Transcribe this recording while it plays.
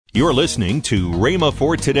You're listening to Rhema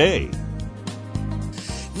for Today.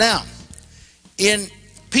 Now, in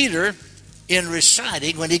Peter, in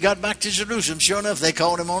reciting, when he got back to Jerusalem, sure enough, they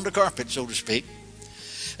called him on the carpet, so to speak.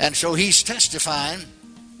 And so he's testifying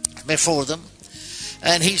before them,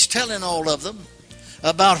 and he's telling all of them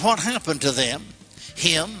about what happened to them,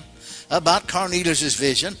 him, about Cornelius'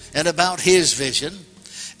 vision, and about his vision.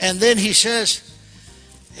 And then he says,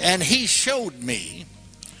 and he showed me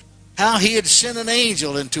how he had sent an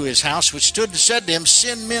angel into his house, which stood and said to him,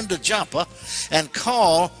 send men to Joppa and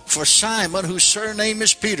call for Simon, whose surname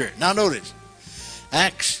is Peter. Now notice,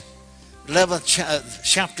 Acts 11th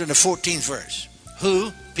chapter and the 14th verse.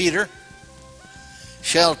 Who, Peter,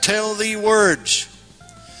 shall tell thee words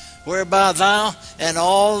whereby thou and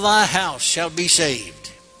all thy house shall be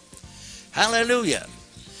saved. Hallelujah.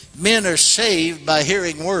 Men are saved by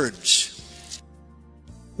hearing words.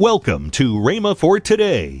 Welcome to Rhema for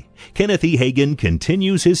Today. Kenneth E. Hagin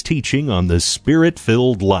continues his teaching on the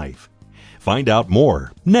Spirit-filled life. Find out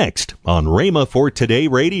more next on Rhema for Today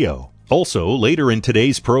Radio. Also, later in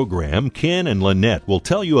today's program, Ken and Lynette will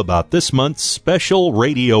tell you about this month's special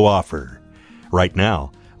radio offer. Right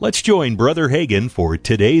now, let's join Brother Hagin for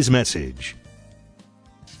today's message.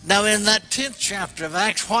 Now, in that 10th chapter of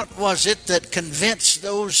Acts, what was it that convinced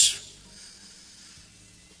those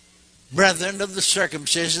brethren of the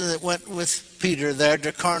circumcision that went with Peter there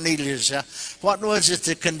to Cornelius? What was it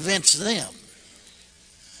that convinced them?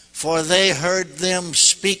 For they heard them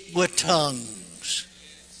speak with tongues.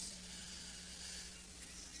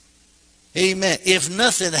 Amen. If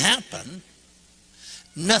nothing happened,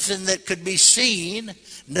 nothing that could be seen,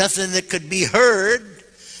 nothing that could be heard,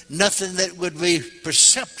 nothing that would be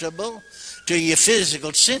perceptible to your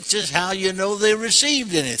physical senses, how you know they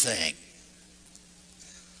received anything?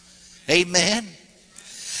 Amen.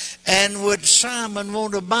 And would Simon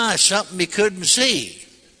want to buy something he couldn't see?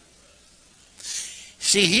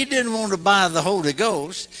 See, he didn't want to buy the Holy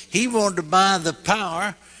Ghost. He wanted to buy the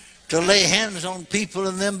power to lay hands on people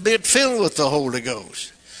and them be filled with the Holy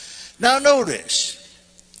Ghost. Now notice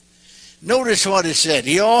what he said.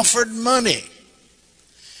 He offered money.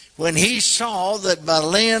 When he saw that by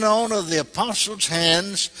laying on of the apostles'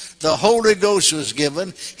 hands the Holy Ghost was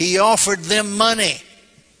given, he offered them money,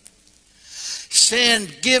 saying,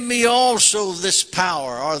 give me also this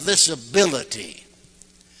power or this ability,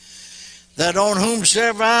 that on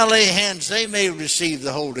whomsoever I lay hands they may receive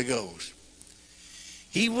the Holy Ghost.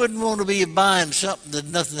 He wouldn't want to be buying something that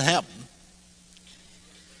nothing happened.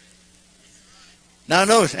 Now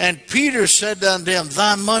notice, and Peter said unto him,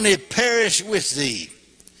 thy money perish with thee,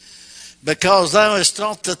 because thou hast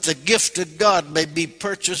thought that the gift of God may be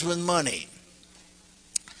purchased with money.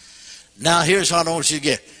 Now here's what I want you to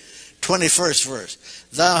get. 21st verse.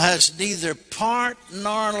 Thou hast neither part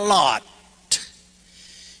nor lot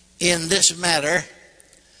in this matter,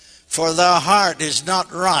 for thy heart is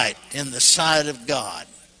not right in the sight of God.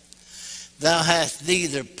 Thou hast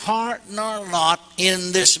neither part nor lot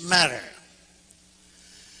in this matter.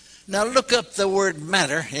 Now look up the word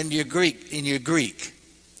matter in your Greek.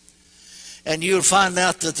 And you'll find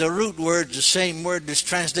out that the root word is the same word that's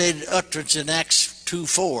translated utterance in Acts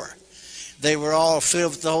 2:4. They were all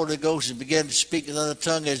filled with the Holy Ghost and began to speak in another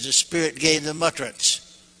tongue as the Spirit gave them utterance.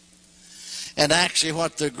 And actually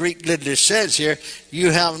what the Greek literally says here, you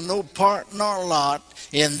have no part nor lot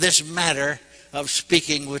in this matter of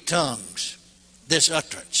speaking with tongues, this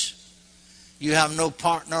utterance. You have no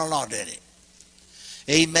part nor lot in it.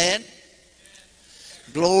 Amen?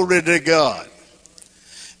 Glory to God.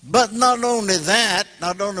 But not only that,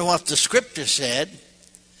 not only what the Scripture said,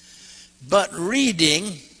 but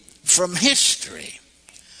reading from history,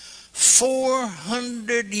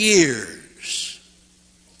 400 years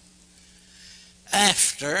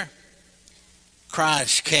after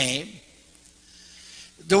Christ came,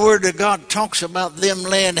 the Word of God talks about them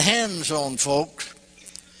laying hands on folks,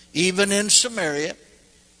 even in Samaria,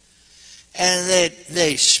 and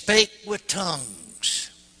they spake with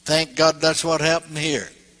tongues. Thank God that's what happened here.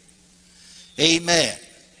 Amen.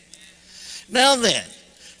 Now then,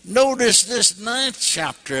 notice this 9th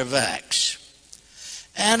chapter of Acts.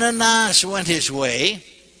 Ananias went his way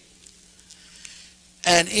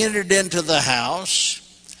and entered into the house,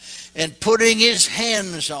 and putting his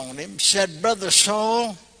hands on him, said, Brother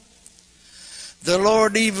Saul, the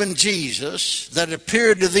Lord, even Jesus, that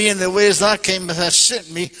appeared to thee in the way as thou camest, hath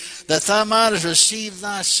sent me, that thou mightest receive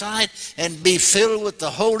thy sight and be filled with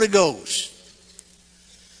the Holy Ghost.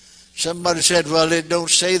 Somebody said, well, it don't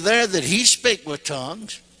say there that he spake with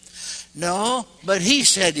tongues. No, but he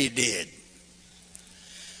said he did.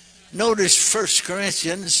 Notice 1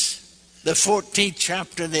 Corinthians, the 14th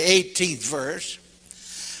chapter and the 18th verse.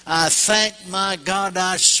 I thank my God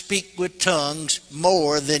I speak with tongues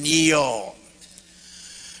more than ye all.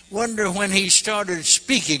 Wonder when he started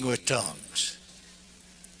speaking with tongues.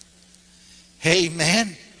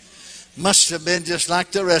 Amen. Must have been just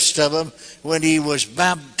like the rest of them when he was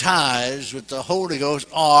baptized with the Holy Ghost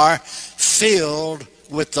or filled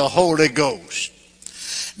with the Holy Ghost.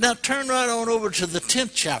 Now turn right on over to the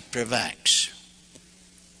 10th chapter of Acts.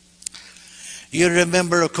 You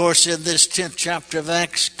remember, of course, in this 10th chapter of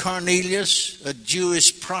Acts, Cornelius, a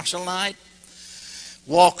Jewish proselyte,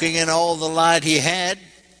 walking in all the light he had,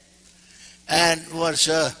 and was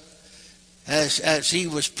as he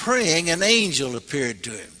was praying, an angel appeared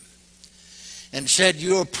to him and said,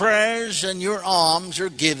 your prayers and your alms or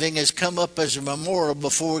giving has come up as a memorial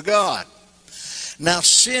before God. Now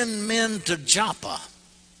send men to Joppa.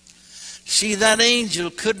 See, that angel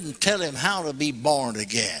couldn't tell him how to be born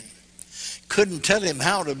again. Couldn't tell him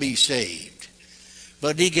how to be saved.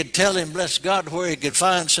 But he could tell him, bless God, where he could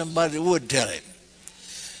find somebody that would tell him.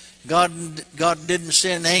 God didn't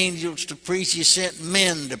send angels to preach, he sent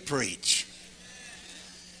men to preach.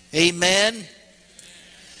 Amen.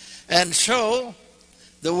 And so,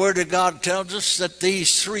 the Word of God tells us that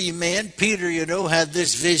these three men, Peter, had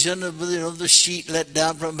this vision of the sheet let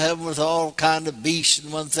down from heaven with all kind of beasts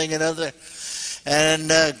and one thing and another. And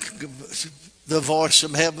the voice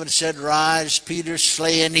from heaven said, rise, Peter,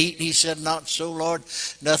 slay and eat. And he said, not so, Lord.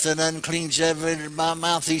 Nothing unclean's ever entered my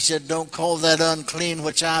mouth. He said, don't call that unclean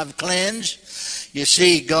which I've cleansed. You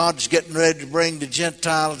see, God's getting ready to bring the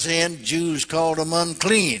Gentiles in. Jews called them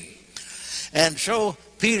unclean. And so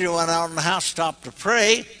Peter went out in the housetop to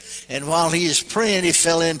pray, and while he was praying, he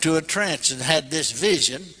fell into a trance and had this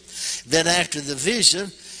vision. Then after the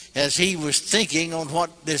vision, as he was thinking on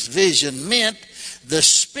what this vision meant, the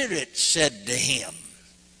Spirit said to him,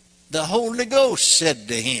 the Holy Ghost said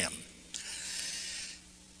to him,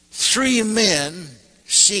 3 men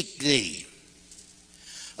seek thee.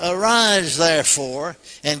 Arise, therefore,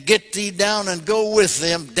 and get thee down and go with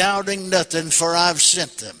them, doubting nothing, for I've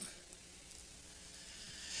sent them.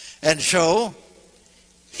 And so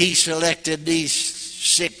he selected these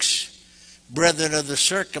 6 brethren of the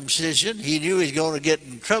circumcision. He knew he was going to get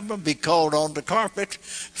in trouble and be called on the carpet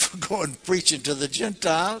for going preaching to the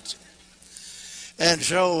Gentiles. And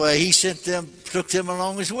so he sent them, took them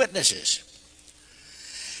along as witnesses.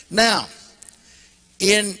 Now,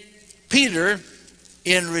 in Peter,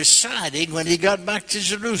 in reciting, when he got back to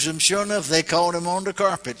Jerusalem, sure enough, they called him on the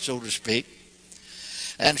carpet, so to speak.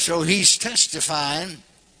 And so he's testifying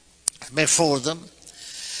before them,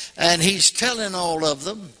 and he's telling all of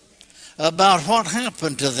them about what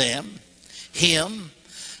happened to them, him,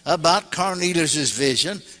 about Cornelius'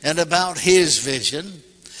 vision, and about his vision.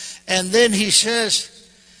 And then he says,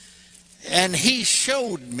 and he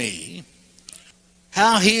showed me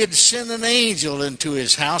how he had sent an angel into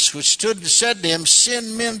his house, which stood and said to him,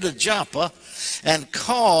 send men to Joppa and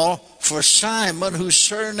call for Simon, whose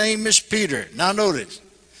surname is Peter. Now notice,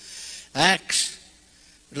 Acts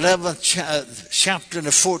 11th chapter and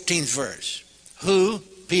the 14th verse. Who,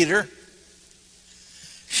 Peter,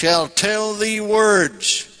 shall tell thee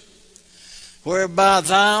words whereby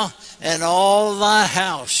thou and all thy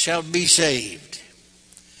house shall be saved.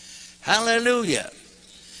 Hallelujah.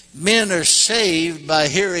 Men are saved by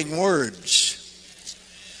hearing words.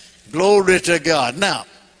 Glory to God. Now,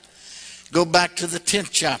 go back to the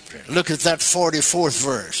 10th chapter. Look at that 44th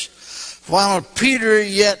verse. While Peter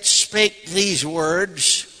yet spake these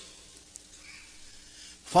words,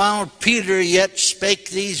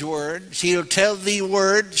 he'll tell thee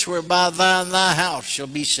words whereby thou and thy house shall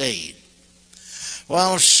be saved.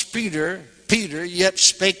 While Peter yet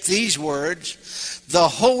spake these words, the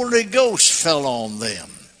Holy Ghost fell on them,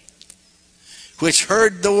 which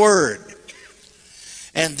heard the word.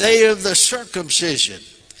 And they of the circumcision,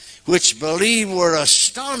 which believed, were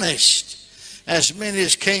astonished, as many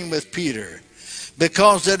as came with Peter,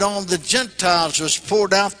 because that on the Gentiles was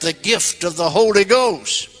poured out the gift of the Holy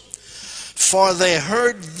Ghost. For they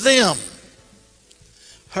heard them,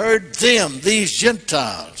 these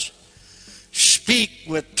Gentiles, speak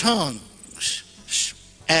with tongues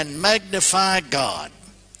and magnify God.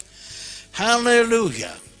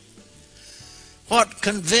 Hallelujah. What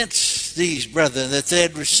convinced these brethren that they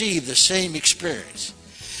had received the same experience?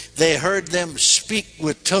 They heard them speak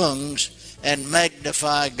with tongues and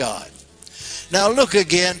magnify God. Now look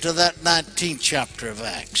again to that 19th chapter of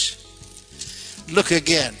Acts. Look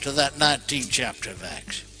again to that 19th chapter of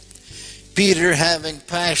Acts. Peter, having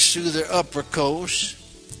passed through the upper coast,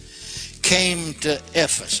 came to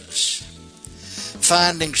Ephesus.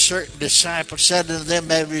 finding certain disciples, said unto them,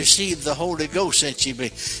 have received the Holy Ghost since ye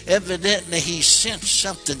believe. Evidently he sensed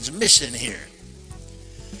something's missing here.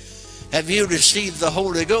 Have you received the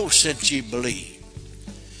Holy Ghost since ye believe?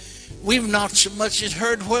 We've not so much as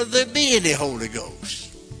heard whether there be any Holy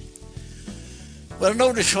Ghost. Well,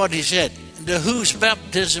 notice what he said. Into whose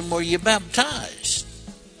baptism were you baptized?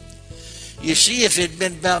 You see, if it had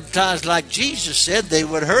been baptized like Jesus said, they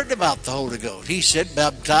would have heard about the Holy Ghost. He said,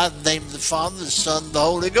 baptize in the name of the Father, the Son, and the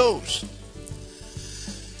Holy Ghost.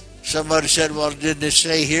 Somebody said, well, didn't it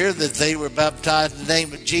say here that they were baptized in the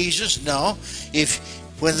name of Jesus? No.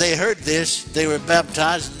 When they heard this, they were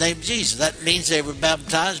baptized in the name of Jesus. That means they were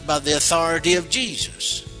baptized by the authority of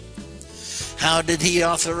Jesus. How did he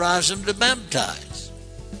authorize them to baptize?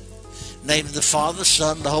 Name of the Father,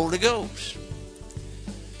 Son, the Holy Ghost.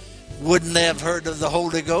 Wouldn't they have heard of the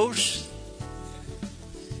Holy Ghost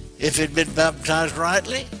if it had been baptized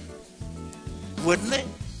rightly? Wouldn't they?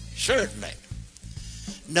 Certainly.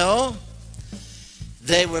 No,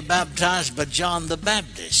 they were baptized by John the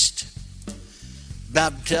Baptist,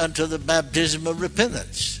 unto the baptism of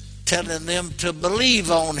repentance, telling them to believe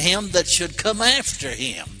on him that should come after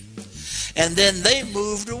him. And then they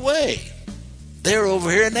moved away. They're over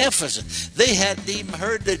here in Ephesus. They hadn't even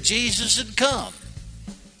heard that Jesus had come.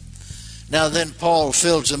 Now then Paul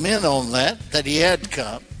fills them in on that he had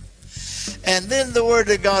come. And then the Word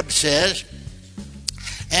of God says,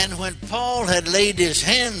 and when Paul had laid his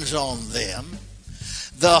hands on them,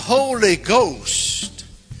 the Holy Ghost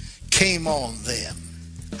came on them.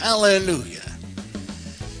 Hallelujah.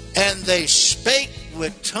 And they spake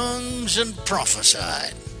with tongues and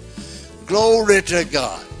prophesied. Glory to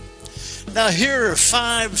God. Now here are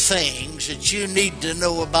 5 things that you need to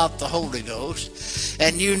know about the Holy Ghost,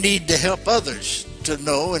 and you need to help others to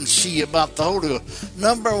know and see about the Holy Ghost.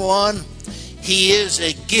 Number 1, he is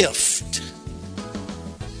a gift.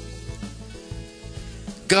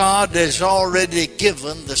 God has already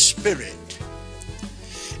given the Spirit,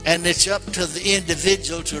 and it's up to the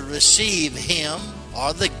individual to receive him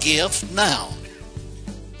or the gift now.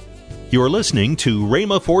 You're listening to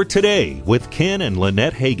Rhema for Today with Ken and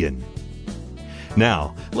Lynette Hagin.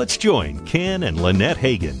 Now, let's join Ken and Lynette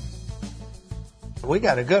Hagin. We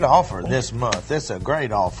got a good offer this month. This is a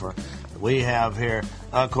great offer we have here.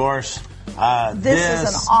 Of course, this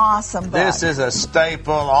is an awesome book. This is a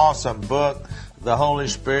staple, awesome book, The Holy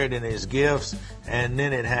Spirit and His Gifts. And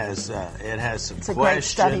then it has some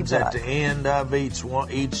questions at the end of each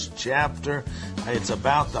chapter. It's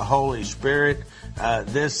about the Holy Spirit. Dad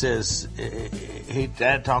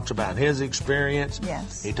talks about his experience.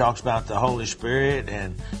 Yes. He talks about the Holy Spirit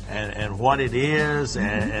and what it is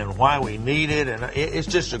and why we need it. And it's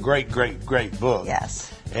just a great book.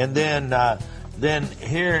 Yes. And then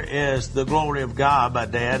here is The Glory of God by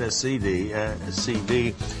Dad, a CD. And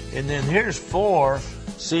then here's 4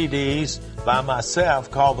 CDs by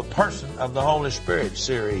myself called The Person of the Holy Spirit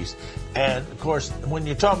series. And of course, when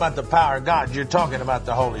you talk about the power of God, you're talking about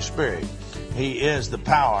the Holy Spirit. He is the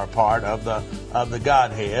power part of the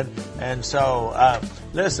Godhead. And so,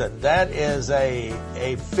 listen, that is a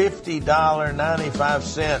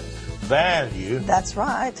 $50.95 value. That's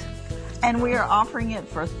right. And we are offering it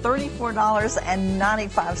for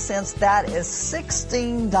 $34.95. That is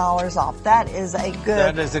 $16 off. That is a good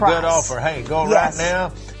That is price. A good offer. Hey, go right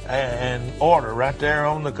now and order right there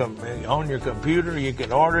on your computer. You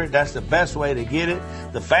can order it. That's the best way to get it,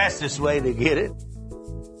 the fastest way to get it.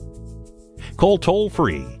 Call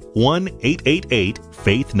toll-free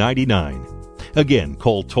 1-888-FAITH-99. Again,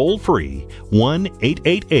 call toll-free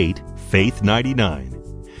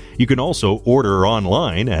 1-888-FAITH-99. You can also order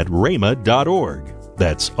online at rhema.org.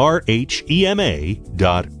 That's RHEMA.org.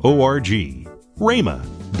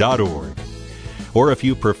 rhema.org. Or if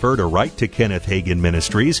you prefer to write to Kenneth Hagin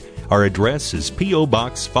Ministries, our address is P.O.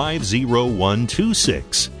 Box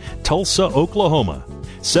 50126, Tulsa, Oklahoma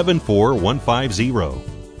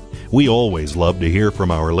 74150. We always love to hear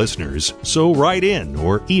from our listeners, so write in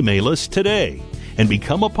or email us today and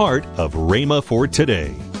become a part of Rhema for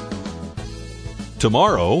Today.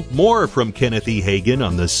 Tomorrow, more from Kenneth E. Hagin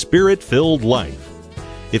on the Spirit-Filled Life.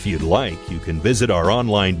 If you'd like, you can visit our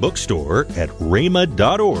online bookstore at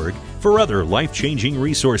rhema.org for other life-changing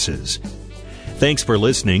resources. Thanks for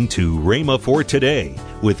listening to Rhema for Today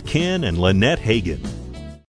with Ken and Lynette Hagin.